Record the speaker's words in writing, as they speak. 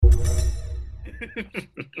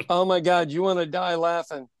Oh my God, you want to die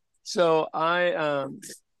laughing. So I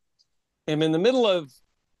am in the middle of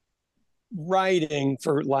writing,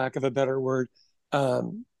 for lack of a better word,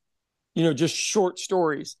 um, just short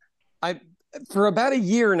stories. I For about a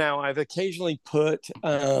year now, I've occasionally put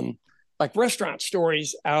like restaurant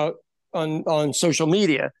stories out on social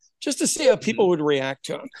media just to see how people Mhm. would react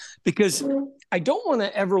to them, because I don't want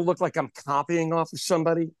to ever look like I'm copying off of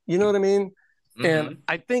somebody. You know what I mean? And Hmm.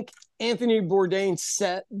 I think Anthony Bourdain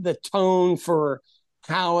set the tone for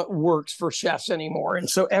how it works for chefs anymore, and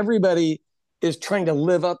so everybody is trying to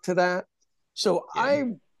live up to that. So Yeah. I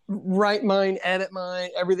write mine, edit mine,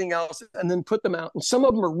 everything else, and then put them out. And some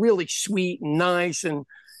of them are really sweet and nice and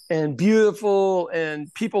beautiful,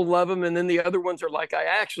 and people love them. And then the other ones are like, I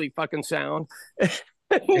actually fucking sound,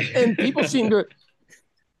 and people seem to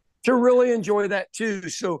really enjoy that too.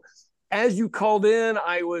 So as you called in,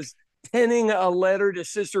 I was penning a letter to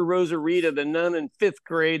Sister Rosarita, the nun in fifth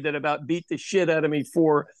grade that about beat the shit out of me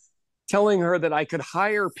for telling her that I could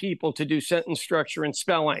hire people to do sentence structure and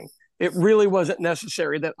spelling. It really wasn't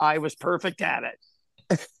necessary, that I was perfect at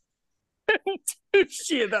it.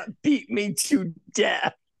 She about beat me to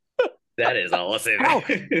death. That is awesome. How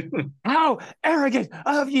how arrogant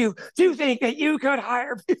of you to think that you could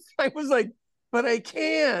hire people. I was like, but I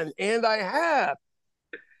can, and I have.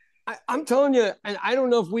 I'm telling you, and I don't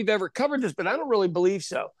know if we've ever covered this, but I don't really believe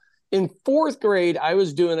so. In fourth grade, I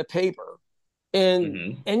was doing a paper, and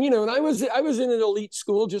Hmm. and I was in an elite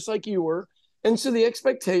school just like you were, and so the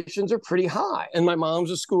expectations are pretty high. And my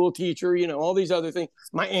mom's a school teacher, all these other things.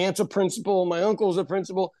 My aunt's a principal, my uncle's a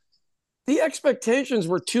principal. The expectations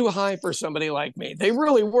were too high for somebody like me. They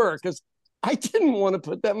really were, because I didn't want to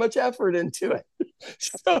put that much effort into it.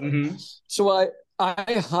 so, Hmm. so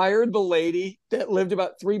I hired the lady that lived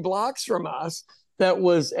about 3 blocks from us. That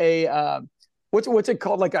was a what's it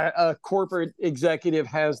called? Like a corporate executive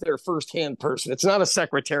has their first hand person. It's not a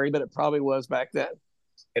secretary, but it probably was back then.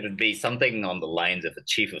 It would be something on the lines of a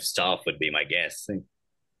chief of staff, would be my guess.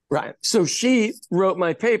 Right. So she wrote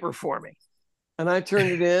my paper for me, and I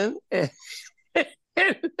turned it in.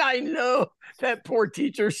 And I know that poor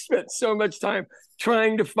teacher spent so much time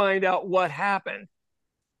trying to find out what happened.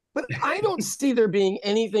 But I don't see there being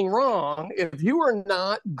anything wrong if you are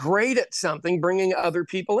not great at something, bringing other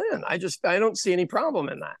people in. I don't see any problem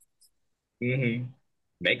in that. Hmm.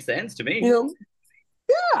 Makes sense to You me. know,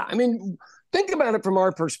 yeah. I mean, think about it from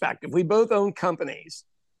our perspective. We both own companies.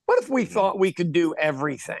 What if we Hmm. thought we could do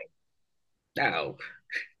everything? Now,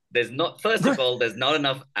 there's not, first of all, there's not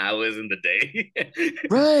enough hours in the day.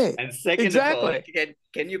 Right. And second of all, Exactly.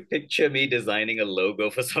 can you picture me designing a logo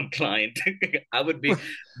for some client? I would be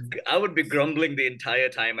I would be grumbling the entire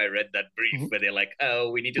time I read that brief where they're like,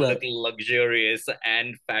 oh, we need to look Right. luxurious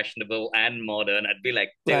and fashionable and modern. I'd be like,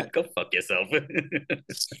 Right. dude, go fuck yourself.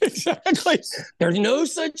 Exactly. There's no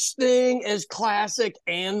such thing as classic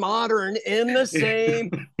and modern in the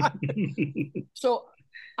same. So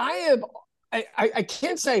I have, I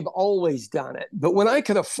can't say I've always done it, but when I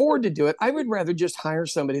could afford to do it, I would rather just hire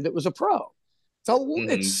somebody that was a pro. So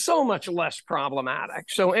it's Hmm. so much less problematic.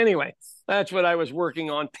 So anyway, that's what I was working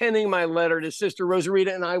on, penning my letter to Sister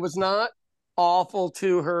Rosarita, and I was not awful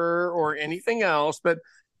to her or anything else, but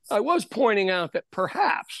I was pointing out that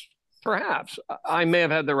perhaps I may have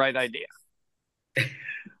had the right idea.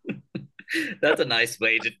 That's a nice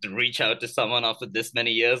way to reach out to someone after this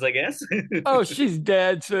many years, I guess. Oh, she's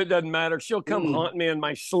dead, so it doesn't matter. She'll come Mm. haunt me in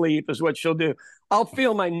my sleep, is what she'll do. I'll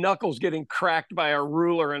feel my knuckles getting cracked by a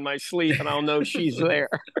ruler in my sleep, and I'll know she's there.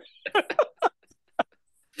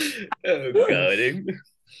 Oh God.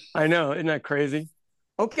 I know, isn't that crazy?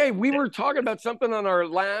 Okay, we were talking about something on our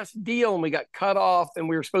last deal, and we got cut off, and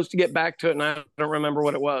we were supposed to get back to it, and I don't remember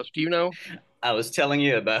what it was. Do you know? I was telling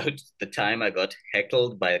you about the time I got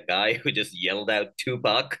heckled by a guy who just yelled out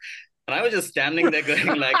Tupac. And I was just standing there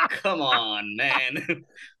going like, come on, man.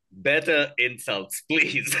 Better insults,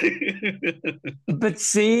 please. But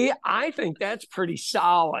see, I think that's pretty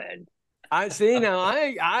solid. I see now.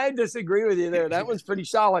 I disagree with you there. That one's pretty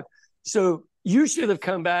solid. So you should have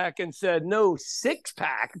come back and said no 6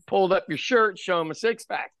 pack. Pulled up your shirt, show him a 6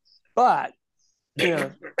 pack. But you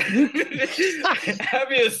know, you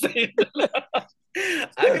Have you seen? I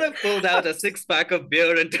could have pulled out a six-pack of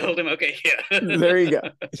beer and told him, okay, here. there you go.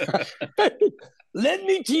 Let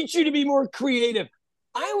me teach you to be more creative.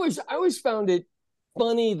 I always found it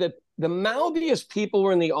funny that the mouthiest people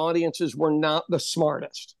were in the audiences were not the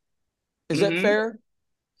smartest. Is that Hmm. fair?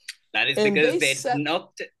 That is And because they they're set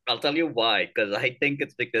not. I'll tell you why. Because I think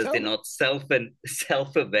it's because tell they're me. not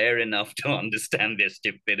self-aware enough to understand their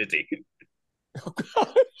stupidity.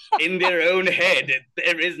 in their own head.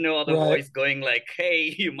 There is no other Right. voice going like,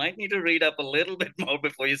 hey, you might need to read up a little bit more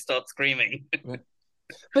before you start screaming. Right.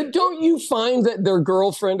 But don't you find that their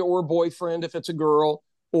girlfriend or boyfriend, if it's a girl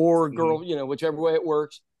or girl, Mhm. whichever way it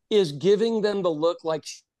works, is giving them the look like,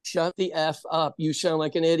 shut the F up, you sound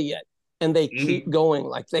like an idiot. And they keep Mhm. going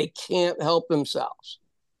like they can't help themselves.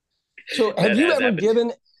 So That has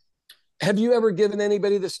happened. have you ever given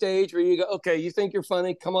anybody the stage where you go, okay, you think you're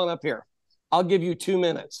funny? Come on up here. I'll give you 2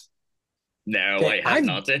 minutes. No, Okay. I have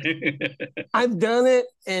not. I've done it,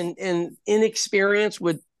 and inexperience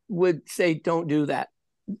would say, don't do that.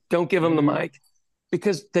 Don't give them the Mhm. mic,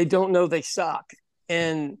 because they don't know they suck.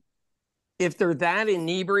 And if they're that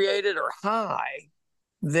inebriated or high,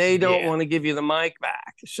 they don't Yeah. want to give you the mic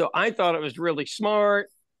back. So I thought it was really smart.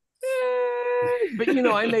 But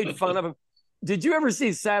I made fun of him. Did you ever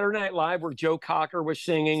see Saturday Night Live where Joe Cocker was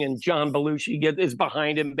singing and John Belushi is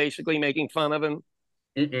behind him, basically making fun of him?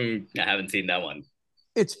 Mm-mm, I haven't seen that one.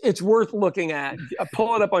 It's worth looking at.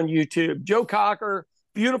 Pull it up on YouTube. Joe Cocker,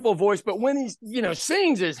 beautiful voice, but when he's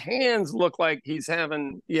sings, his hands look like he's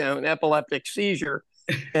having an epileptic seizure.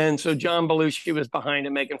 And so John Belushi was behind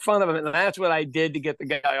him making fun of him, and that's what I did to get the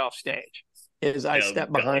guy off stage. Is I Oh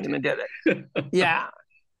stepped behind God. him and did it. Yeah.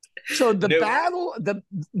 So No.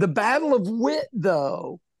 the battle of wit,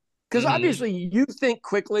 though, because Hmm. obviously you think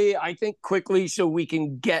quickly, I think quickly, so we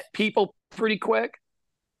can get people pretty quick.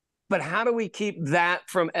 But how do we keep that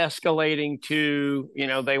from escalating to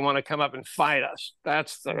they want to come up and fight us?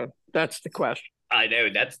 That's the question. I know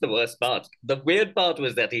that's the worst part. The weird part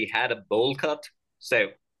was that he had a bowl cut, so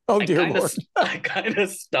Oh I dear kind of Lord. I kind of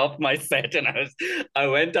stopped my set and I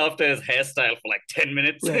went after his hairstyle for like 10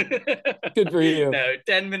 minutes. Right. Good for you. No,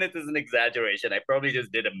 10 minutes is an exaggeration. I probably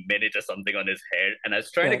just did a minute or something on his hair, and I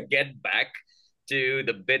was trying to Right. get back to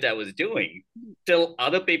the bit I was doing till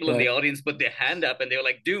other people in the Right. audience put their hand up and they were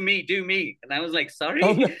like, do me," and I was like, Oh "Sorry."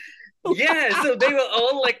 no. Yeah, so they were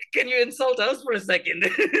all like, "Can you insult us for a second?"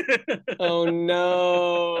 Oh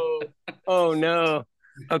no. Oh no.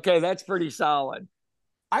 Okay, that's pretty solid.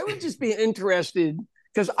 I would just be interested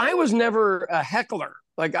because I was never a heckler.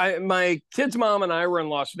 Like my kid's mom and I were in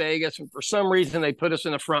Las Vegas, and for some reason they put us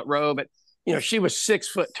in the front row. But she was 6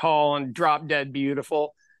 foot tall and drop dead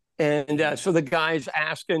beautiful, and so the guys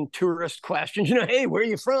asking tourist questions. Hey, where are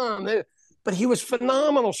you from? But he was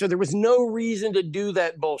phenomenal, so there was no reason to do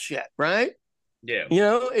that bullshit, right? Yeah.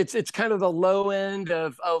 It's kind of the low end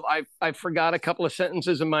of I forgot a couple of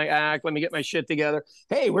sentences in my act. Let me get my shit together.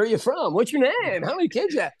 Hey, where are you from? What's your name? How many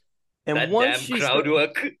kids you have? And That once damn she crowd started,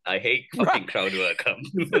 work. I hate right, fucking crowd work.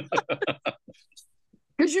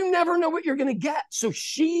 because you never know what you're going to get. So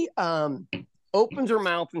she opens her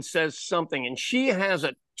mouth and says something, and she has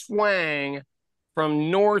a twang from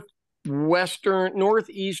northeastern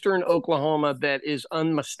Oklahoma that is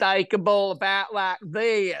unmistakable about like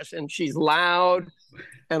this, and she's loud,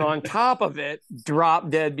 and on top of it, drop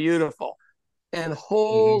dead beautiful. And Mm-hmm.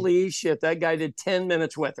 holy shit, that guy did 10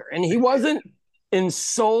 minutes with her. And he wasn't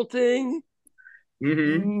insulting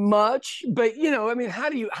Mm-hmm. much, but I mean, how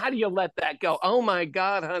do you let that go? Oh my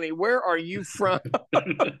God, honey, where are you from?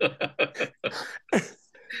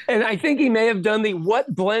 And I think he may have done the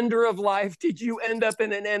what blender of life did you end up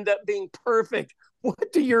in and end up being perfect?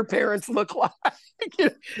 What do your parents look like?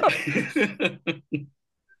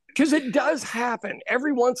 Because it does happen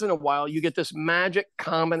every once in a while. You get this magic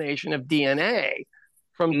combination of DNA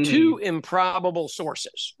from two Mm-hmm. improbable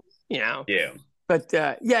sources, you know. Yeah. But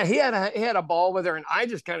yeah, he had a ball with her, and I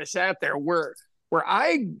just kind of sat there where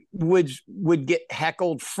I would get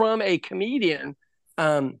heckled from a comedian.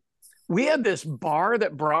 Um, we had this bar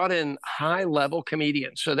that brought in high level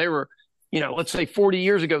comedians, so they were, let's say 40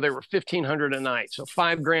 years ago they were 1,500 a night, so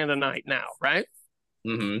 $5,000 a night now, right?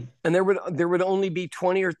 Mm-hmm. And there would only be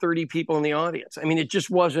 20 or 30 people in the audience. I mean, it just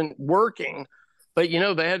wasn't working. But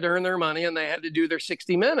they had to earn their money and they had to do their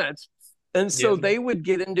 60 minutes. And Yeah. so they would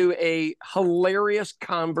get into a hilarious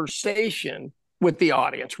conversation with the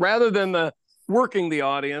audience rather than the working the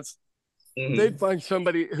audience. They'd Mm-hmm. find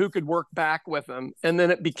somebody who could work back with them, and then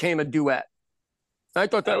it became a duet. I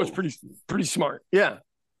thought that was Oh, pretty smart. Yeah,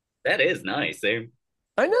 that is nice. Eh?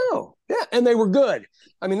 I know. Yeah, and they were good.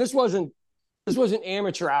 I mean, this wasn't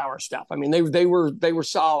amateur hour stuff. I mean, they were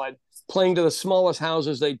solid, playing to the smallest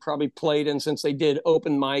houses they'd probably played in since they did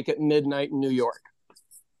open mic at midnight in New York.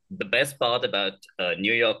 The best part about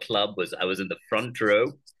New York Club was I was in the front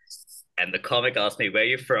row and the comic asked me, "Where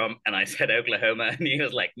you from?" And I said, "Oklahoma." And he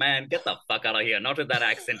was like, "Man, get the fuck out of here. Not with that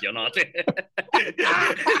accent, you're not."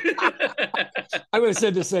 I would have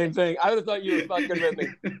said the same thing. I would have thought you were fucking with me.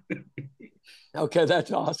 Okay,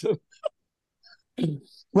 that's awesome.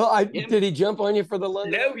 Well, Yeah. did he jump on you for the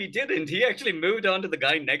London? No, he didn't. He actually moved on to the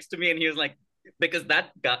guy next to me, and he was like, because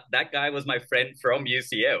that guy was my friend from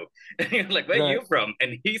UCO, and he was like, "Where are Right. you from?"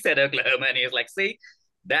 And he said Oklahoma, and he was like, "See,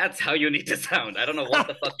 that's how you need to sound. I don't know what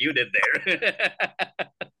the fuck you did there."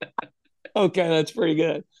 Okay, that's pretty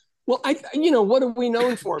good. Well, what are we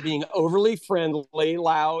known for? Being overly friendly,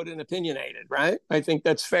 loud, and opinionated, right? I think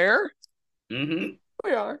that's fair. Mm-hmm.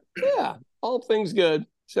 We are. Yeah, all things good.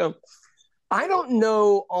 So I don't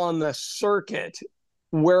know on the circuit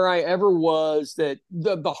where I ever was that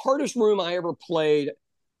the hardest room I ever played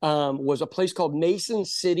was a place called Mason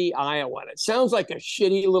City, Iowa. And it sounds like a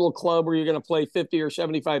shitty little club where you're going to play 50 or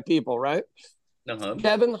 75 people, right? Uh-huh.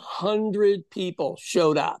 700 people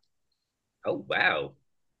showed up. Oh wow.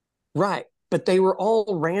 Right. But they were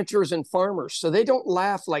all ranchers and farmers. So they don't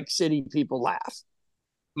laugh like city people laugh.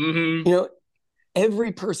 Mm-hmm. You know,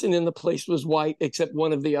 every person in the place was white except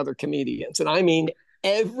one of the other comedians. And I mean,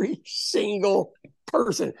 every single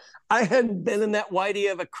person. I hadn't been in that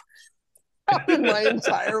whitey of a crowd in my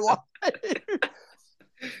entire life.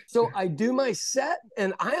 So I do my set,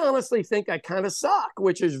 and I honestly think I kind of suck,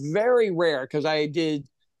 which is very rare because I did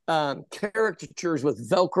caricatures with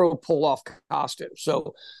Velcro pull off costumes.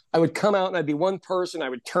 So I would come out and I'd be one person. I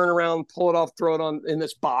would turn around, pull it off, throw it on in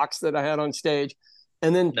this box that I had on stage,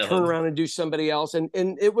 and then turn Uh-huh. around and do somebody else. And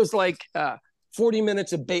it was like 40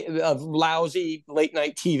 minutes of lousy late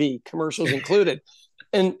night TV, commercials included.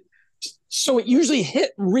 And so it usually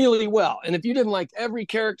hit really well. And if you didn't like every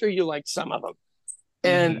character, you liked some of them.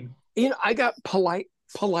 And Mm-hmm. I got polite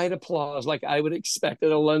applause like I would expect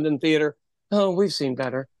at a London theater. Oh, we've seen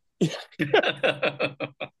better.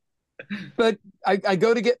 But I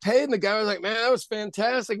go to get paid, and the guy was like, "Man, that was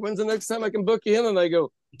fantastic. When's the next time I can book you in?" And I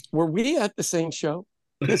go, "Were we at the same show?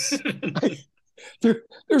 Because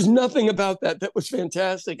there's nothing about that was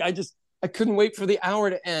fantastic. I couldn't wait for the hour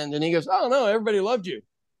to end." And he goes, "Oh no, everybody loved you."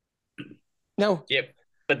 Now, Yep.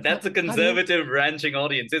 But that's a how do you conservative ranching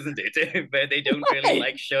audience, isn't it? Where they don't really right,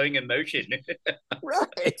 like showing emotion.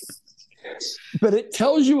 right? But it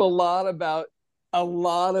tells you a lot about a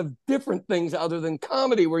lot of different things other than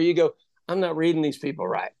comedy, where you go, "I'm not reading these people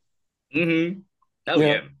right." Mm-hmm. Oh You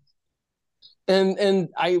know, yeah. and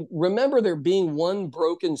I remember there being one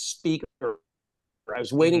broken speaker. I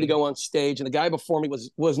was waiting to Mm-hmm. go on stage, and the guy before me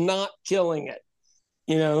was not killing it.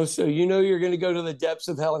 So you're going to go to the depths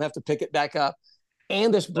of hell and have to pick it back up.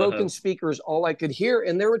 And this broken Uh-huh. speaker is all I could hear,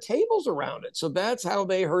 and there were tables around it, so that's how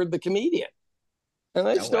they heard the comedian, and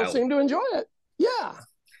they Oh still wow. seem to enjoy it. Yeah,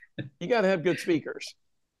 you got to have good speakers.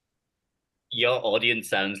 Your audience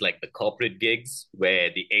sounds like the corporate gigs where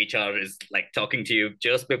the HR is like talking to you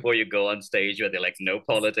just before you go on stage, where they're like, no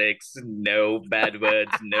politics, no bad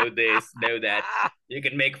words, no this, no that. You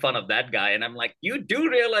can make fun of that guy. And I'm like, you do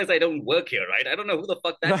realize I don't work here, right? I don't know who the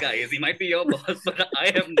fuck that guy is. He might be your boss, but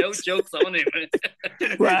I have no jokes on him.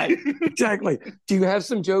 Right, exactly. Do you have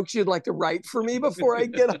some jokes you'd like to write for me before I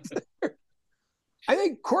get up there? I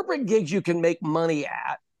think corporate gigs you can make money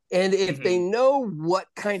at. And if they Mm-hmm. know what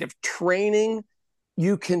kind of training,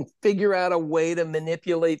 you can figure out a way to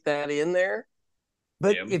manipulate that in there.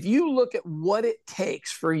 But Yeah. if you look at what it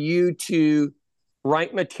takes for you to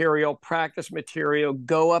write material, practice material,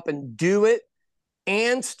 go up and do it,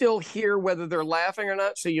 and still hear whether they're laughing or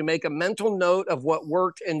not. So you make a mental note of what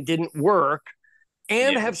worked and didn't work,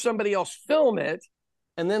 and Yeah. have somebody else film it,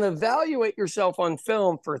 and then evaluate yourself on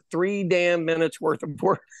film for 3 damn minutes worth of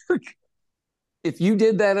work. If you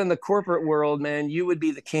did that in the corporate world, man, you would be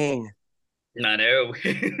the king. I know.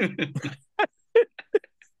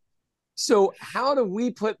 So how do we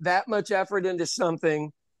put that much effort into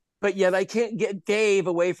something, but yet I can't get Dave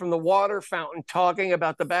away from the water fountain talking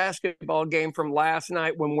about the basketball game from last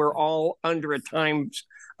night when we're all under a time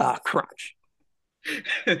crunch?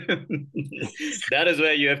 That is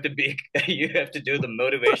where you have to be. You have to do the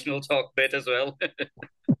motivational talk bit as well.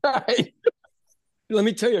 Right. Let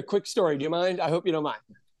me tell you a quick story. Do you mind? I hope you don't mind.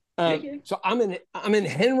 Yeah, yeah. So I'm in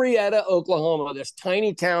Henrietta, Oklahoma, this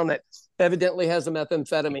tiny town that evidently has a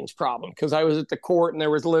methamphetamines problem, because I was at the court and there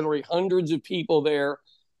was literally hundreds of people there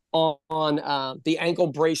on the ankle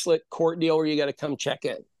bracelet court deal where you got to come check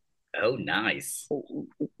in. Oh, nice.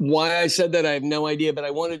 Why I said that, I have no idea, but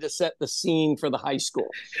I wanted to set the scene for the high school.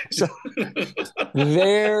 So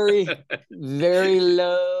very, very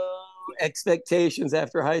low expectations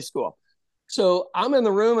after high school. So I'm in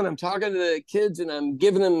the room and I'm talking to the kids and I'm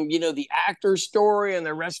giving them, the actor's story and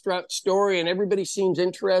the restaurant story, and everybody seems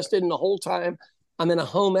interested. And the whole time I'm in a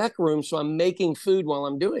home ec room, so I'm making food while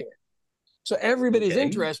I'm doing it. So everybody's Okay.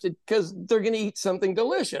 interested because they're going to eat something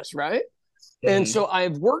delicious, right? And Mm-hmm. so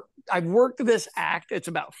I've worked this act. It's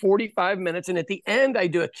about 45 minutes. And at the end, I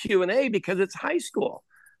do a Q&A because it's high school.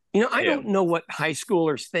 I Yeah. don't know what high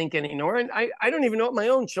schoolers think anymore. And I don't even know what my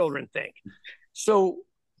own children think. So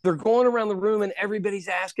they're going around the room and everybody's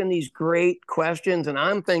asking these great questions. And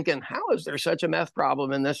I'm thinking, how is there such a meth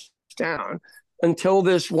problem in this town? Until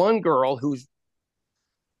this one girl who's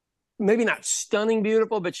maybe not stunning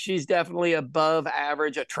beautiful, but she's definitely above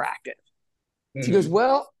average attractive. She goes, Mm-hmm.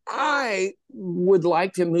 well, I would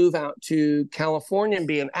like to move out to California and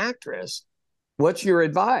be an actress. What's your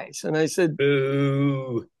advice? And I said,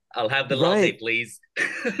 Ooh, I'll have the latte, right. please.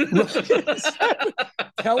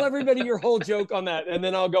 Tell everybody your whole joke on that, and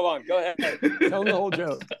then I'll go on. Go ahead. Tell them the whole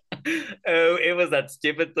joke. Oh, it was that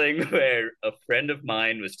stupid thing where a friend of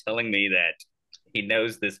mine was telling me that he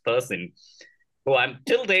knows this person who I'm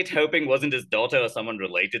till date hoping wasn't his daughter or someone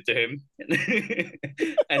related to him.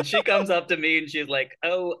 And she comes up to me and she's like,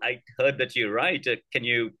 "Oh, I heard that you write. Can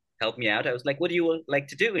you help me out?" I was like, "What do you like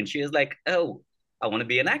to do?" And she was like, "Oh, I want to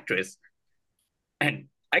be an actress." And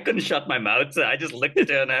I couldn't shut my mouth. So I just looked at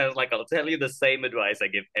her and I was like, "I'll tell you the same advice I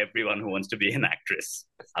give everyone who wants to be an actress.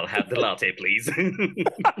 I'll have the latte, please."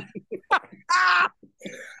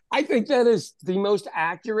 I think that is the most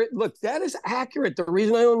accurate. Look, that is accurate. The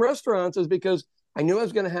reason I own restaurants is because I knew I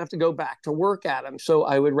was going to have to go back to work at them. So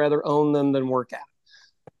I would rather own them than work at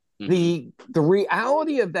them. Mm-hmm. The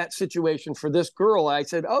reality of that situation for this girl, I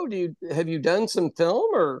said, "Oh, have you done some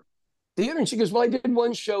film or theater?" And she goes, "Well, I did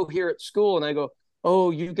one show here at school." And I go,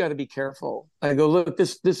 "Oh, you got to be careful." I go, "Look,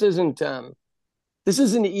 this isn't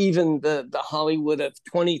even the Hollywood of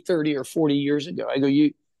 20, 30, or 40 years ago." I go,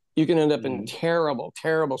 you can end up in Mm-hmm. terrible,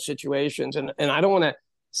 terrible situations. And I don't want to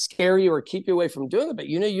scare you or keep you away from doing it, but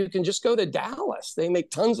you can just go to Dallas. They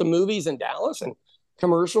make tons of movies in Dallas and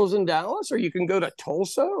commercials in Dallas, or you can go to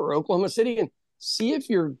Tulsa or Oklahoma City and see if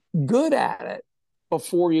you're good at it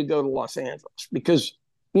before you go to Los Angeles. Because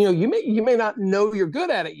you may not know you're good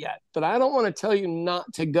at it yet, but I don't want to tell you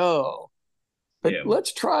not to go. But Yeah.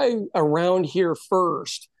 let's try around here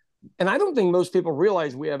first. And I don't think most people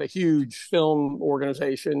realize we have a huge film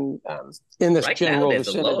organization in this Right now, general there's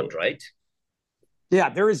a vicinity. lot, right? Yeah,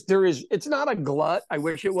 there is. It's not a glut. I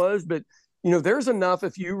wish it was, but there's enough.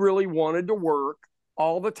 If you really wanted to work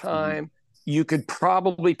all the Mm-hmm. time, you could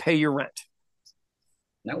probably pay your rent.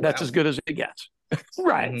 No, That's wow. as good as it gets.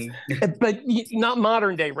 Right. Mm-hmm. But not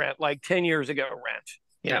modern day rent, like 10 years ago rent.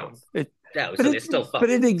 You No, know, it, no, but so it, they're still but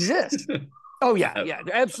fucked. it exists. Oh yeah, Oh. yeah,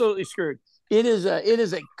 absolutely screwed. It is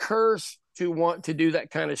a curse to want to do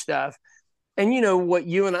that kind of stuff. And what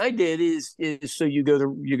you and I did is so you go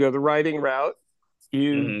the writing route,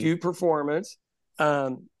 you Mm-hmm. do performance.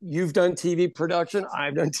 You've done TV production.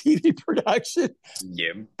 I've done TV production.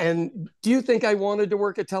 Yeah. And do you think I wanted to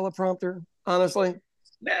work a teleprompter? Honestly,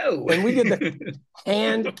 No. and we did the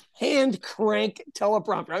hand crank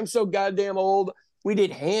teleprompter. I'm so goddamn old. We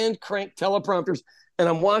did hand crank teleprompters, and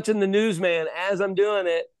I'm watching the newsman as I'm doing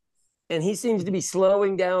it, and he seems to be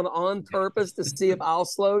slowing down on purpose to see if I'll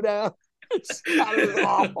slow down. God, it was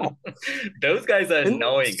awful. Those guys are And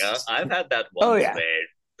annoying. Huh? I've had that oh once yeah, where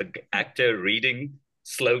the actor reading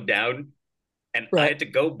slowed down and I right. had to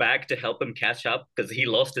go back to help him catch up because he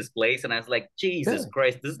lost his place. And I was like, Yeah. Jesus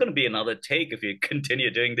Christ, this is going to be another take if you continue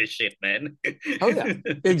doing this shit, man. Oh yeah,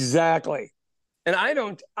 exactly. And I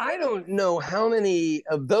don't know how many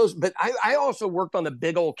of those, but I also worked on the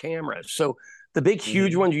big old cameras. So the big,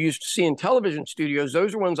 huge Mm-hmm. ones you used to see in television studios,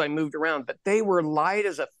 those are ones I moved around, but they were light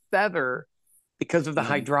as a feather because of the Mm-hmm.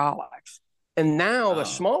 hydraulics. And now the Oh.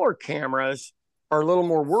 smaller cameras are a little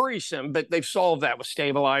more worrisome, but they've solved that with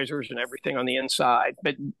stabilizers and everything on the inside.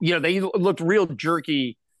 But they looked real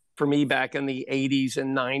jerky for me back in the 80s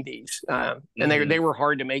and 90s, and they Mm-hmm. were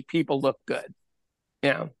hard to make people look good.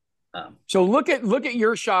 Yeah. Um, So look at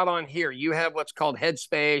your shot on here. You have what's called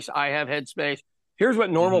headspace. I have headspace. Here's what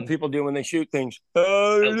normal mm-hmm. people do when they shoot things.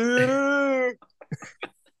 Oh.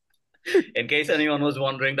 In case anyone was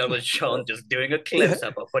wondering, that was Sean just doing a Yeah. close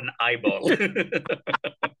up of an eyeball.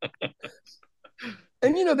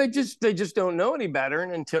 And they just don't know any better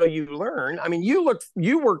until you learn. I mean, you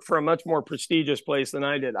worked for a much more prestigious place than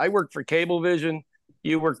I did. I worked for Cablevision.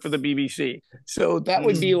 You worked for the BBC. So that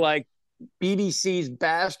would be Mm-hmm. like BBC's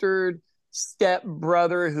bastard step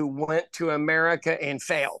brother who went to America and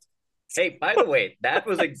failed. Hey, by the way, that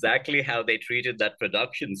was exactly how they treated that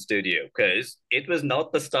production studio because it was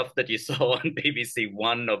not the stuff that you saw on BBC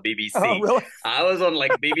One or Oh, BBC. really? I was on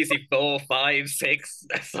like BBC Four, Five, Six.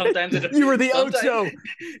 You were the Sometimes, Ocho.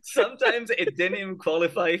 sometimes it didn't even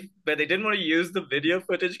qualify, but they didn't want to use the video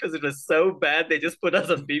footage because it was so bad. They just put us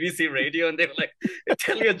on BBC Radio and they were like,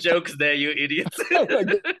 "Tell your jokes there, you idiots." Oh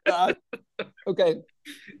my God. Okay.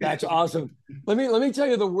 That's awesome. Let me tell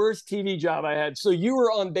you the worst TV job I had. So you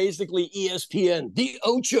were on basically ESPN, the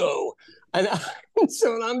Ocho, and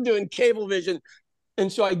so I'm doing Cablevision,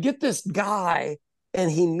 and so I get this guy, and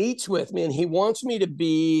he meets with me, and he wants me to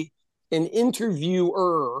be an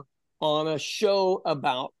interviewer on a show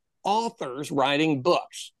about authors writing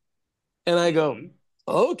books, and I go, Mhm.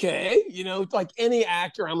 okay, like any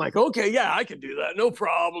actor, I'm like, okay, yeah, I can do that, no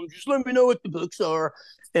problem. Just let me know what the books are,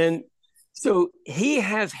 and so he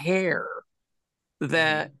has hair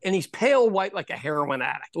that, Mhm. and he's pale white like a heroin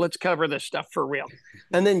addict. Let's cover this stuff for real.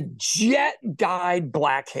 And then jet dyed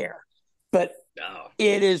black hair, but Oh.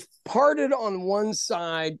 it is parted on one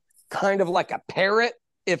side, kind of like a parrot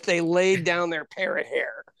if they laid down their parrot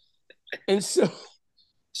hair. And so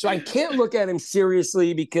I can't look at him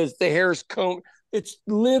seriously because the hair's comb. It's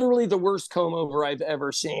literally the worst comb over I've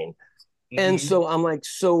ever seen. And Mhm. so I'm like,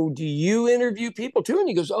 so do you interview people too? And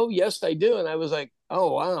he goes, oh, yes, I do. And I was like,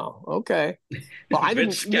 oh, wow. Okay. Well, I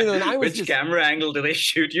didn't, and I was Which just, camera angle do they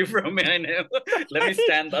shoot you from? I know. Let me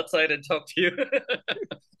stand that side and talk to you.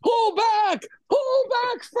 pull back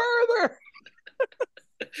further.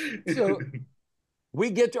 So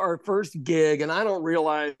we get to our first gig, and I don't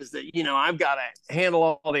realize that, I've got to handle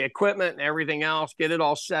all the equipment and everything else, get it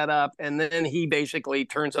all set up. And then he basically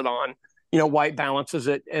turns it on, white balances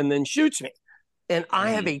it, and then shoots me. And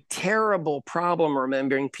I have Mhm. a terrible problem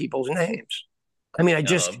remembering people's names. I mean,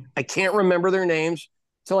 Um, I can't remember their names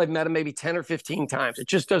until I've met them maybe 10 or 15 times. It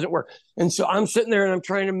just doesn't work. And so I'm sitting there and I'm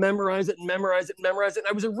trying to memorize it and memorize it and memorize it. And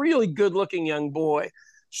I was a really good looking young boy.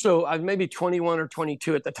 So I was maybe 21 or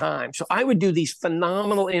 22 at the time. So I would do these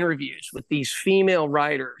phenomenal interviews with these female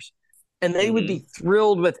writers, and they would mhm. be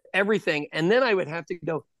thrilled with everything. And then I would have to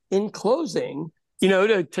go in closing,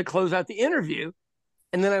 to close out the interview.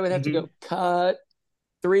 And then I would have to Mhm. go, cut,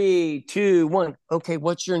 3, 2, 1. Okay,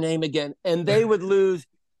 what's your name again? And they would lose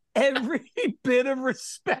every bit of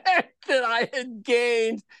respect that I had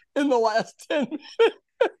gained in the last 10 minutes.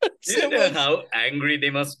 Do you It know was how angry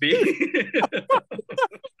they must be?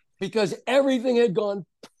 because everything had gone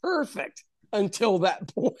perfect until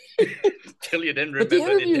that point. Till you didn't But the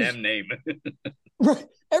remember the interviews, damn name. right,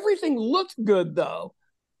 everything looked good though.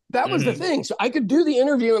 That was the Mhm. thing. So I could do the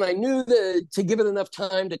interview, and I knew that to give it enough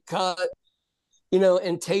time to cut,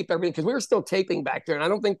 and tape everything, because we were still taping back there. And I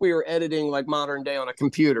don't think we were editing like modern day on a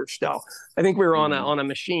computer still. I think we were on a Mhm. on a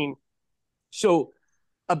machine. So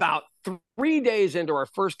about 3 days into our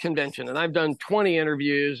first convention, and I've done 20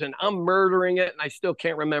 interviews, and I'm murdering it, and I still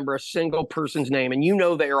can't remember a single person's name. And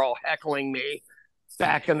they are all heckling me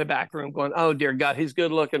back in the back room, going, "Oh dear God, he's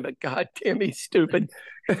good looking, but God damn, he's stupid."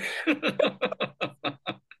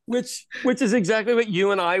 Which is exactly what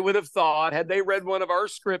you and I would have thought had they read one of our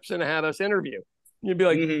scripts and had us interview. You'd be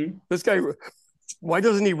like, Mhm. "This guy, why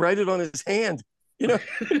doesn't he write it on his hand?" You know,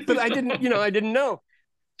 but I didn't. I didn't know.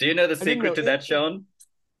 Do you know the I didn't secret know to that, anything. Sean?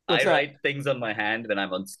 What's I that? write things on my hand when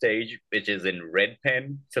I'm on stage, which is in red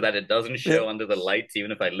pen, so that it doesn't Yeah. show under the lights,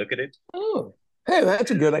 even if I look at it. Oh, hey,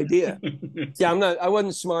 that's a good idea. Yeah, I'm not. I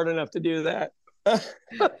wasn't smart enough to do that.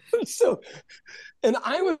 So, and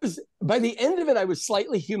I was by the end of it, I was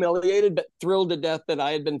slightly humiliated, but thrilled to death that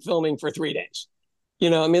I had been filming for 3 days.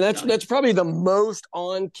 I mean, that's Nice. probably the most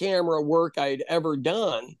on camera work I'd ever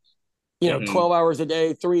done. Mhm. 12 hours a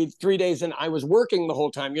day, three days, and I was working the whole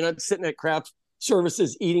time. You're not sitting at craft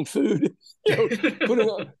services eating food,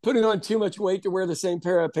 putting on too much weight to wear the same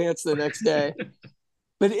pair of pants the next day.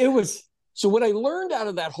 But it was so what I learned out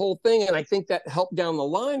of that whole thing, and I think that helped down the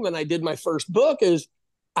line when I did my first book, is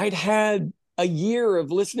I'd had a year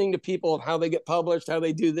of listening to people of how they get published, how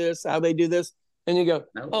they do this, how they do this, and you go,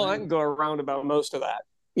 Oh, oh, I wow. can go around about most of that.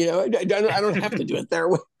 I don't have to do it their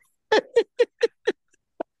way.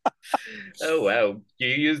 Oh, wow. You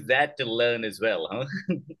use that to learn as well, huh?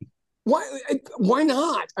 Why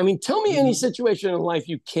not? I mean, tell me any Mhm. situation in life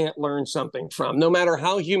you can't learn something from, no matter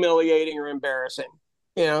how humiliating or embarrassing.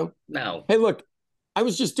 You know, Now, hey, look, I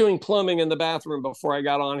was just doing plumbing in the bathroom before I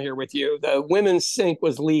got on here with you. The women's sink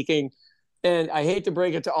was leaking. And I hate to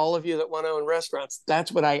break it to all of you that want to own restaurants.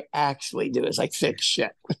 That's what I actually do is I fix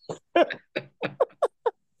shit.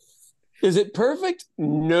 Is it perfect?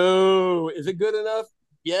 No. Is it good enough?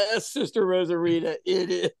 Yes, Sister Rosarita,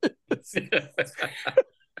 it is.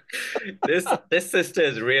 This sister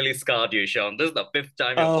has really scarred you, Sean. This is the fifth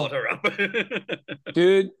time you've brought Oh, her up.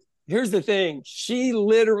 dude, here's the thing. She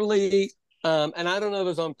literally, and I don't know if it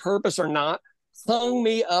was on purpose or not, hung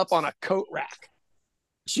me up on a coat rack.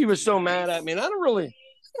 She was so mad at Nice. me, and I don't really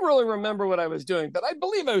remember what I was doing, but I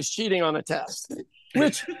believe I was cheating on a test,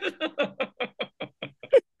 which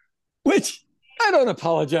which I don't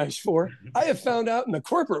apologize for. I have found out in the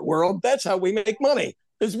corporate world that's how we make money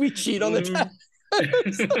is we cheat on the test.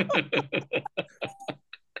 Mm.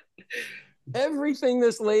 Everything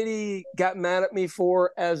this lady got mad at me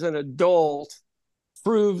for as an adult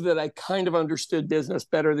proved that I kind of understood business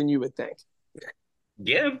better than you would think.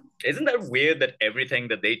 Yeah, isn't that weird that everything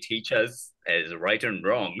that they teach us is right and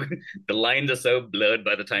wrong? The lines are so blurred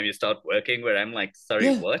by the time you start working, where I'm like, sorry,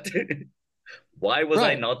 Yeah, what? Why was I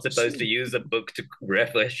right. not supposed to use a book to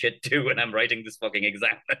refer shit to when I'm writing this fucking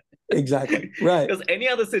exam? Exactly. Right. Because any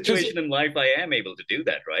other Because situation in life, I am able to do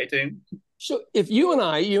that, right? so if you and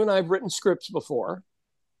I have written scripts before,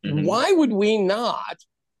 Mm-hmm. why would we not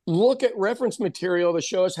look at reference material to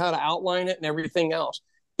show us how to outline it and everything else?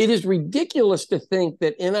 It is ridiculous to think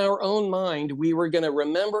that in our own mind, we were going to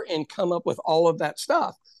remember and come up with all of that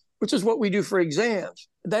stuff, which is what we do for exams.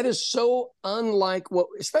 That is so unlike what,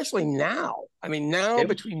 especially now. I mean, now Yep.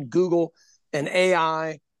 between Google and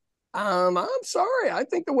AI, I'm sorry. I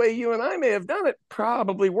think the way you and I may have done it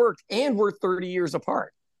probably worked, and we're 30 years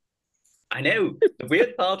apart. I know. The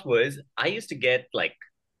weird part was I used to get like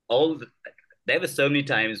all the, there were so many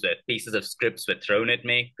times where pieces of scripts were thrown at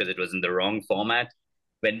me because it was in the wrong format.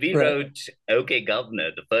 When we Right, wrote OK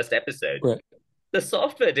Governor, the first episode, right, the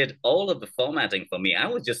software did all of the formatting for me. I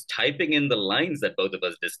was just typing in the lines that both of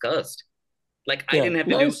us discussed. Like I yeah, didn't have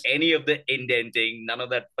to do nice. any of the indenting, none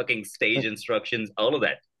of that fucking stage Right, instructions, all of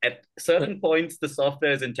that. At right, certain points, the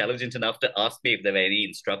software is intelligent enough to ask me if there were any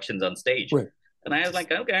instructions on stage. right. And I was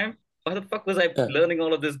like, okay, why the fuck was I Yeah. learning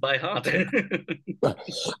all of this by heart?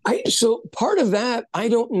 Right. So part of that I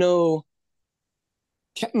don't know.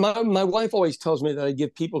 My wife always tells me that I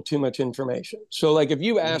give people too much information. So like if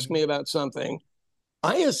you ask me Mhm. about something,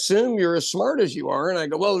 I assume you're as smart as you are, and I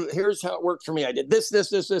go, well, here's how it worked for me. I did this,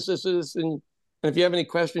 and if you have any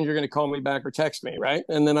questions, you're going to call me back or text me, right?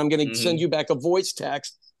 And then I'm going to send Mhm. you back a voice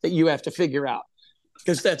text that you have to figure out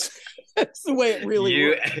because that's that's the way it really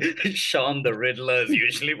You, works. Sean the Riddler is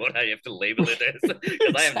usually what I have to label it as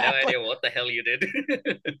because I have no Exactly. idea what the hell you did.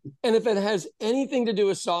 And if it has anything to do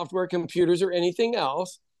with software, computers, or anything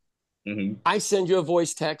else, Mhm. I send you a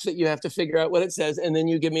voice text that you have to figure out what it says, and then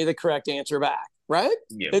you give me the correct answer back. Right?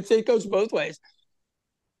 Yeah. It goes both ways.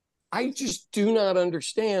 I just do not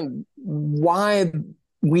understand why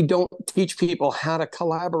we don't teach people how to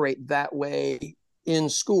collaborate that way in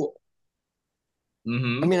school. I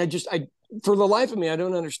Hmm. mean, I for the life of me, I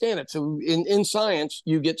don't understand it. So in science,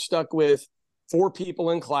 you get stuck with four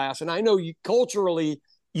people in class, and I know culturally,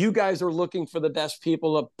 you guys are looking for the best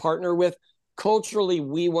people to partner with. Culturally,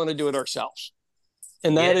 we want to do it ourselves,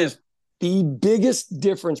 and that Yeah. is the biggest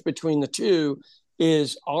difference between the two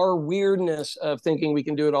is our weirdness of thinking we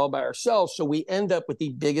can do it all by ourselves. So we end up with the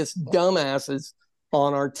biggest dumbasses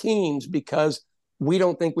on our teams because we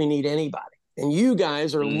don't think we need anybody. And you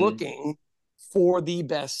guys are Mm-hmm. looking for the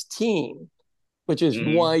best team, which is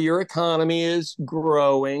Mm-hmm. why your economy is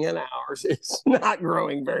growing and ours is not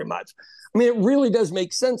growing very much. I mean, it really does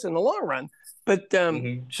make sense in the long run. But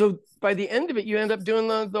Mm-hmm. so by the end of it, you end up doing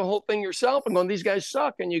the whole thing yourself and going, these guys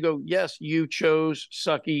suck. And you go, yes, you chose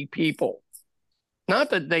sucky people.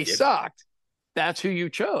 Not that they Yep. sucked. That's who you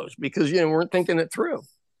chose because you weren't thinking it through.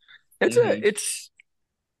 It's a Mm-hmm. it's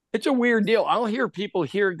it's a weird deal. I'll hear people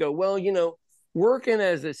here go, well, working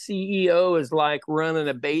as a CEO is like running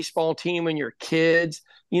a baseball team when you're kids.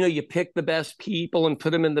 You pick the best people and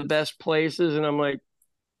put them in the best places. And I'm like,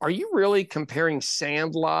 are you really comparing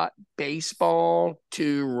Sandlot baseball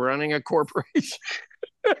to running a corporation?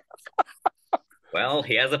 Well,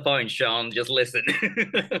 he has a point, Sean. Just listen.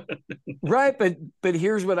 Right. But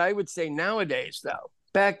here's what I would say nowadays, though.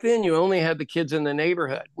 Back then, you only had the kids in the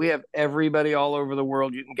neighborhood. We have everybody all over the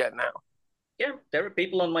world you can get now. Yeah, there are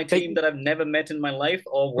people on my team They, that I've never met in my life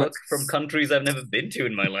or right, work from countries I've never been to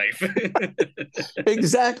in my life.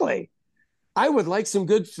 exactly. I would like some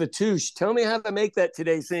good fattoush. Tell me how to make that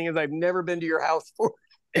today, seeing as I've never been to your house before.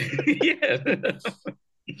 Yeah.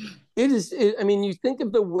 I mean, you think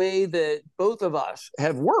of the way that both of us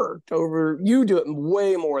have worked over, you do it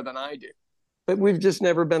way more than I do, but we've just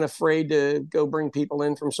never been afraid to go bring people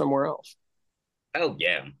in from somewhere else. Oh,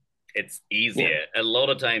 yeah. It's Yeah. easier. A lot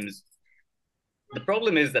of times, the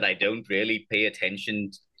problem is that I don't really pay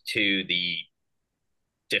attention to the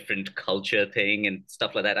different culture thing and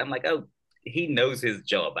stuff like that. I'm like, oh, he knows his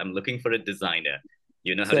job. I'm looking for a designer.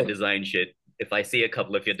 You know how to Same. design shit. If I see a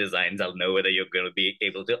couple of your designs, I'll know whether you're going to be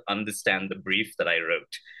able to understand the brief that I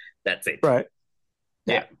wrote. That's it. Right.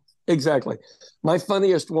 Yeah, Yeah. exactly. My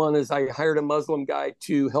funniest one is I hired a Muslim guy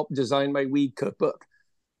to help design my weed cookbook.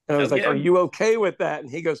 And I was like, "Are Okay. you okay with that?"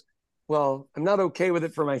 And he goes, "Well, I'm not okay with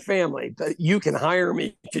it for my family, but you can hire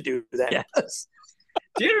me to do that." Yes.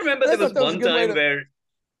 Do you remember I there thought was that was a one good way time to, where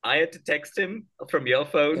I had to text him from your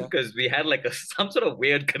phone yeah. because we had like some sort of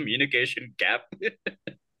weird communication gap?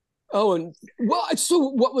 Oh, and well, so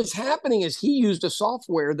what was happening is he used a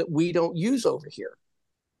software that we don't use over here.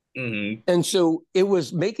 Mm-hmm. And so it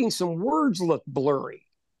was making some words look blurry.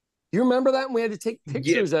 You remember that? And we had to take Yeah.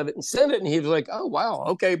 pictures of it and send it. And he was like, "Oh, wow.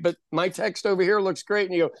 Okay. But my text over here looks great."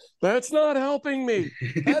 And you go, "That's not helping me.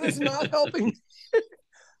 That is not helping."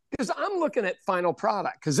 Because I'm looking at final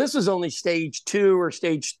product, because this is only stage 2 or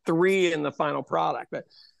stage 3 in the final product. But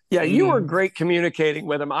yeah, you were Mm-hmm. great communicating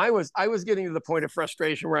with him. I was getting to the point of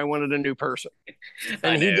frustration where I wanted a new person.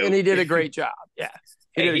 I And he know. did a great job. Yeah.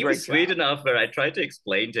 He Hey, did a he great was job. sweet enough where I tried to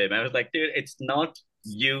explain to him. I was like, dude, it's not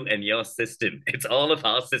you and your system. It's all of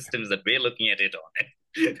our systems that we're looking at it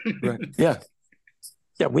Right. on. Yeah.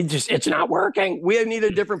 Yeah, it's not working. We need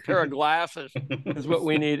a different pair of glasses, is what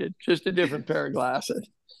we needed. Just a different pair of glasses.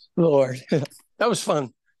 Lord, that was fun.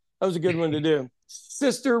 That was a good one to do.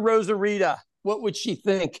 Sister Rosarita, what would she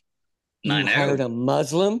think? I You hired know. a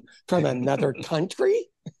Muslim from another country?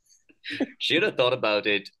 She would have thought about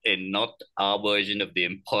it in not our version of the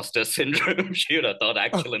imposter syndrome. She would have thought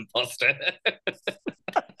actual imposter.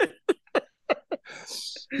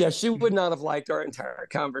 Yeah, she would not have liked our entire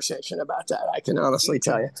conversation about that. I can honestly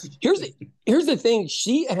tell you. Here's the thing.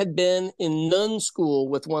 She had been in nun school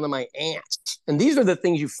with one of my aunts, and these are the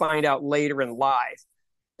things you find out later in life.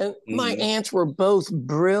 And my Mm-hmm. aunts were both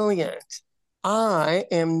brilliant. I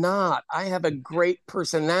am not. I have a great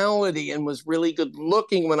personality and was really good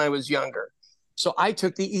looking when I was younger. So I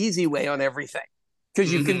took the easy way on everything,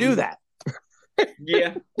 because you can do Mm-hmm. that.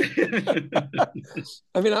 Yeah.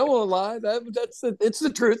 I mean, I won't lie. It's the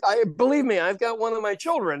truth. I believe me. I've got one of my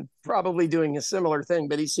children probably doing a similar thing,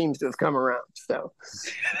 but he seems to have come around. So,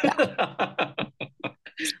 yeah,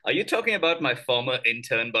 Are you talking about my former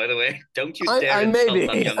intern, by the way? Don't you I, dare I may insult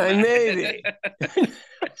that be. young I man. may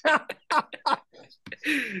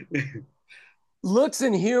be. Looks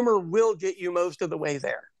and humor will get you most of the way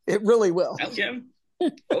there. It really will. Okay.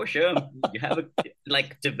 For sure. You have a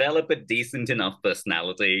like develop a decent enough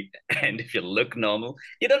personality, and if you look normal,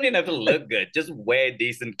 you don't even have to look good. Just wear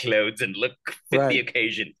decent clothes and look fit the Right.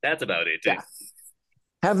 occasion. That's about it. Yeah.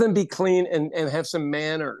 Have them be clean and have some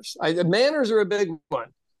manners. Manners are a big one.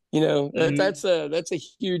 Mm-hmm. That's a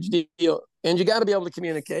huge deal, and you got to be able to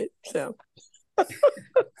communicate. So, I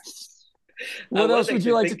what was else would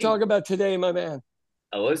you actually like to thinking. talk about today, my man?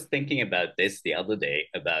 I was thinking about this the other day.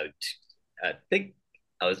 About I think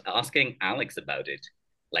I was asking Alex about it,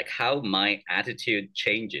 like how my attitude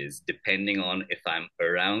changes depending on if I'm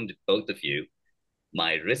around both of you.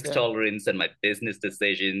 My risk Yeah. tolerance and my business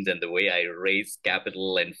decisions and the way I raise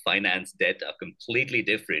capital and finance debt are completely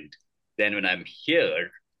different than when I'm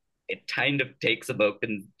here. It kind of takes a more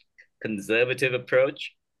conservative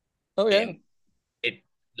approach. Oh yeah. And it,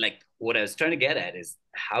 like, what I was trying to get at is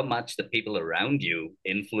how much the people around you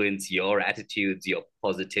influence your attitudes, your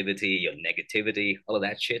positivity, your negativity, all of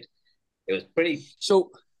that shit. It was pretty.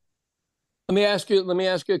 So let me ask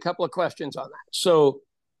you a couple of questions on that. So,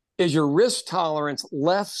 is your risk tolerance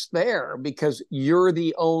less there because you're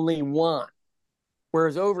the only one?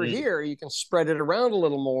 Whereas over Mm, here, you can spread it around a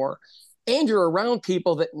little more, and you're around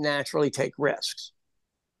people that naturally take risks.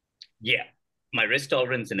 yeah, my risk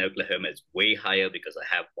tolerance in Oklahoma is way higher because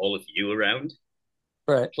I have all of you around.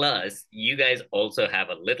 Right. Plus, you guys also have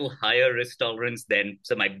a little higher risk tolerance than,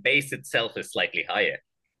 so my base itself is slightly higher.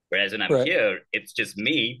 Whereas when I'm Right. here, it's just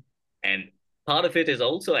me. And part of it is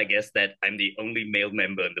also, I guess, that I'm the only male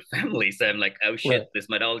member in the family. So I'm like, oh shit, Right. this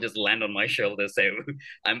might all just land on my shoulders. So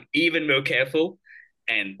I'm even more careful.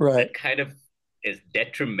 And Right. that kind of is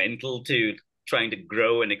detrimental to trying to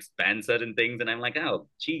grow and expand certain things. And I'm like, oh,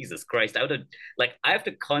 Jesus Christ. I have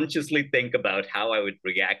to consciously think about how I would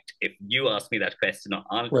react if you asked me that question or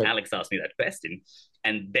Right. Alex asked me that question,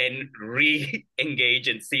 and then re-engage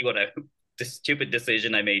and see what the stupid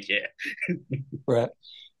decision I made here. Right.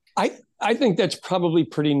 I think that's probably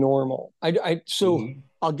pretty normal. So Mm-hmm.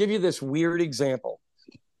 I'll give you this weird example.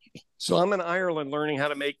 So I'm in Ireland learning how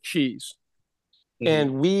to make cheese. Mm-hmm.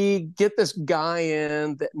 And we get this guy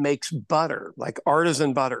in that makes butter, like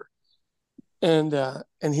artisan butter. And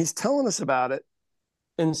he's telling us about it.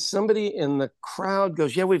 And somebody in the crowd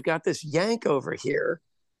goes, "Yeah, we've got this Yank over here.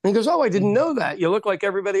 And he goes, "Oh, I didn't know that. You look like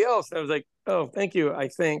everybody else." And I was like, "Oh, thank you. I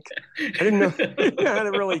think I didn't know, I didn't know how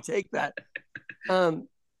to really take that." Um,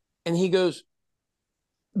 and he goes,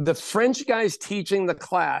 "The French guys teaching the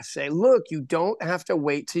class say, look, you don't have to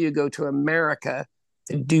wait till you go to America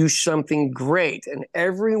to do something great." And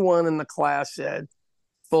everyone in the class said,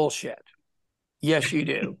 "Bullshit. Yes, you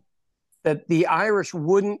do." That the Irish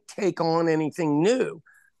wouldn't take on anything new.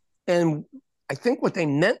 And I think what they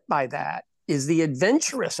meant by that is the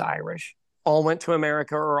adventurous Irish all went to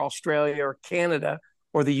America or Australia or Canada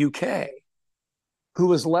or the UK. Who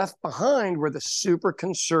was left behind were the super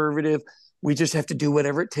conservative, we just have to do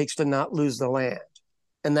whatever it takes to not lose the land.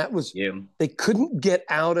 And that was, Yeah. they couldn't get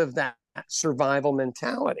out of that survival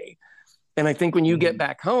mentality. And I think when you get Mm-hmm.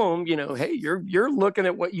 back home, hey, you're looking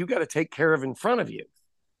at what you got to take care of in front of you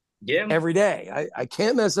Yeah. every day. I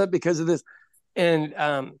can't mess up because of this. And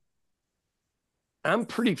I'm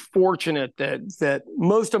pretty fortunate that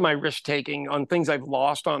most of my risk taking on things I've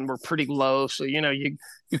lost on were pretty low. So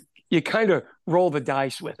you kind of roll the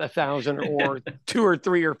dice with 1,000 or two or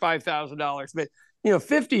three or $5,000, but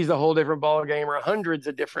 50 is a whole different ball game, or 100's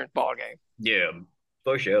a different ball game. Yeah,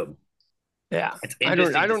 for sure. Yeah, It's I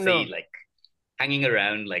don't interesting I to don't know. see like hanging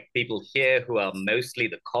around like people here who are mostly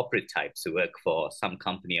the corporate types who work for some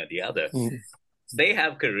company or the other. Mm, They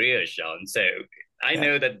have careers, Sean. So I yeah,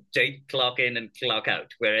 know that they clock in and clock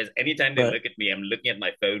out. Whereas anytime they right, look at me, I'm looking at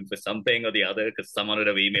my phone for something or the other because someone would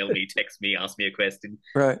have emailed me, text me, ask me a question.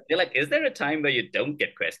 right. They're like, "Is there a time where you don't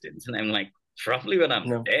get questions?" And I'm like, "Probably when I'm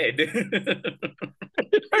No, dead."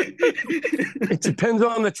 it depends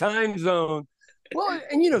on the time zone. Well,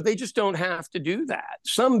 and they just don't have to do that.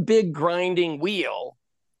 Some big grinding wheel,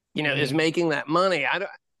 is Mm-hmm. making that money. I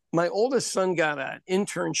don't. My oldest son got an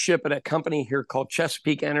internship at a company here called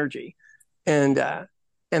Chesapeake Energy, and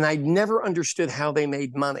I never understood how they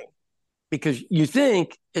made money, because you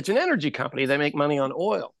think it's an energy company, they make money on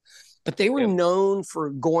oil, but they were Yep. known for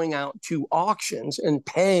going out to auctions and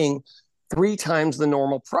paying three times the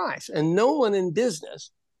normal price. And no one in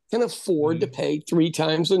business can afford to Mm-hmm. pay three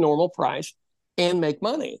times the normal price and make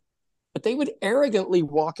money. But they would arrogantly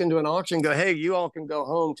walk into an auction and go, "Hey, you all can go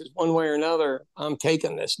home because one way or another, I'm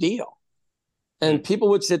taking this deal." And people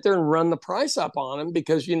would sit there and run the price up on them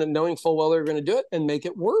because, knowing full well they're going to do it and make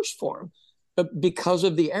it worse for them, but because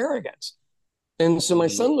of the arrogance. And so my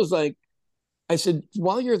Mm-hmm. son was like, I said,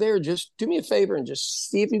 "While you're there, just do me a favor and just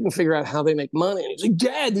see if you can figure out how they make money." And he's like,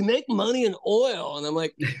 "Dad, they make money in oil." And I'm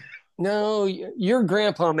like, "No, your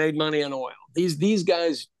grandpa made money in oil. These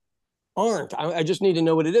guys aren't. I just need to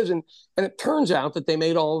know what it is." And it turns out that they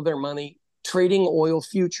made all of their money trading oil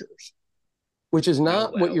futures, which is Oh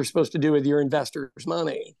not what wow. you're supposed to do with your investors'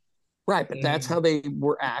 money. Right. But that's Mm-hmm. how they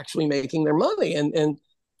were actually making their money. And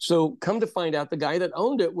so come to find out, the guy that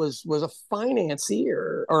owned it was a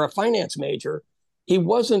financier or a finance major. He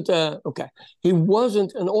wasn't okay. He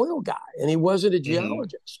wasn't an oil guy, and he wasn't a Mm-hmm.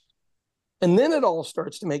 geologist. And then it all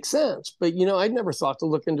starts to make sense. But I'd never thought to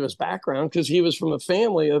look into his background because he was from a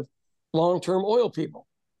family of long-term oil people.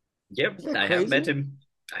 Yep, Isn't that I have met crazy? him.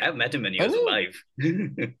 I have met him when he I was know. alive.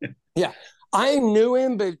 Yeah. I knew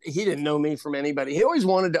him, but he didn't know me from anybody. He always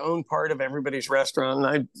wanted to own part of everybody's restaurant, and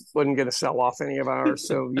I wasn't going to sell off any of ours.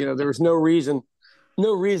 So, there was no reason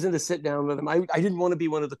to sit down with him. I didn't want to be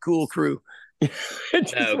one of the cool crew. It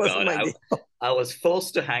just Oh wasn't God, my deal. I was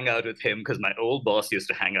forced to hang out with him because my old boss used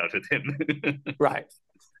to hang out with him. Right.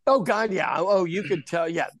 Oh God, yeah. Oh, you could tell.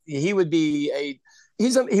 Yeah, he would be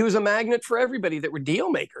he was a magnet for everybody that were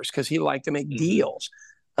deal makers because he liked to make Hmm. deals.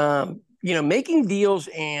 Making deals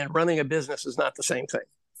and running a business is not the same thing.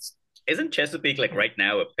 Isn't Chesapeake like right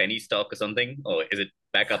now a penny stock or something, or is it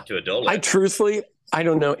back up to a I dollar? truthfully, I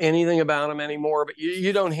don't know anything about them anymore, but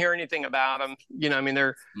you don't hear anything about them. I mean,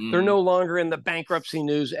 they're no Mm. longer in the bankruptcy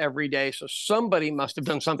news every day. So somebody must have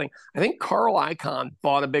done something. I think Carl Icahn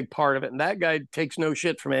bought a big part of it, and that guy takes no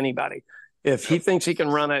shit from anybody. If he Nope. thinks he can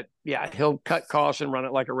run it, yeah, he'll cut costs and run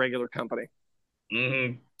it like a regular company.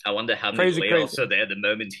 Hmm. I wonder how many Crazy, layoffs crazy. are there the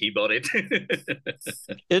moment he bought it.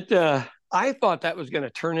 It. I thought that was going to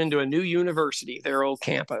turn into a new university, their old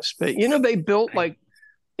campus, but they built I, like,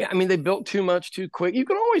 yeah, I mean, they built too much too quick. You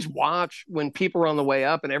can always watch when people are on the way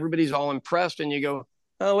up and everybody's all impressed, and you go,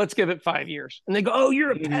 "Oh, let's give it 5 years." And they go, "Oh,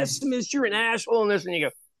 you're a Mhm. pessimist, you're an asshole," and this, and you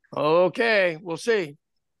go, "Okay, we'll see."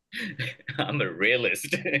 I'm a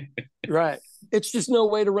realist. Right? It's just no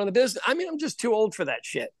way to run a business. I mean, I'm just too old for that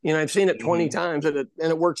shit. I've seen it 20 Hmm. times, and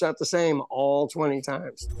it works out the same all 20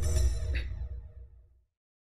 times.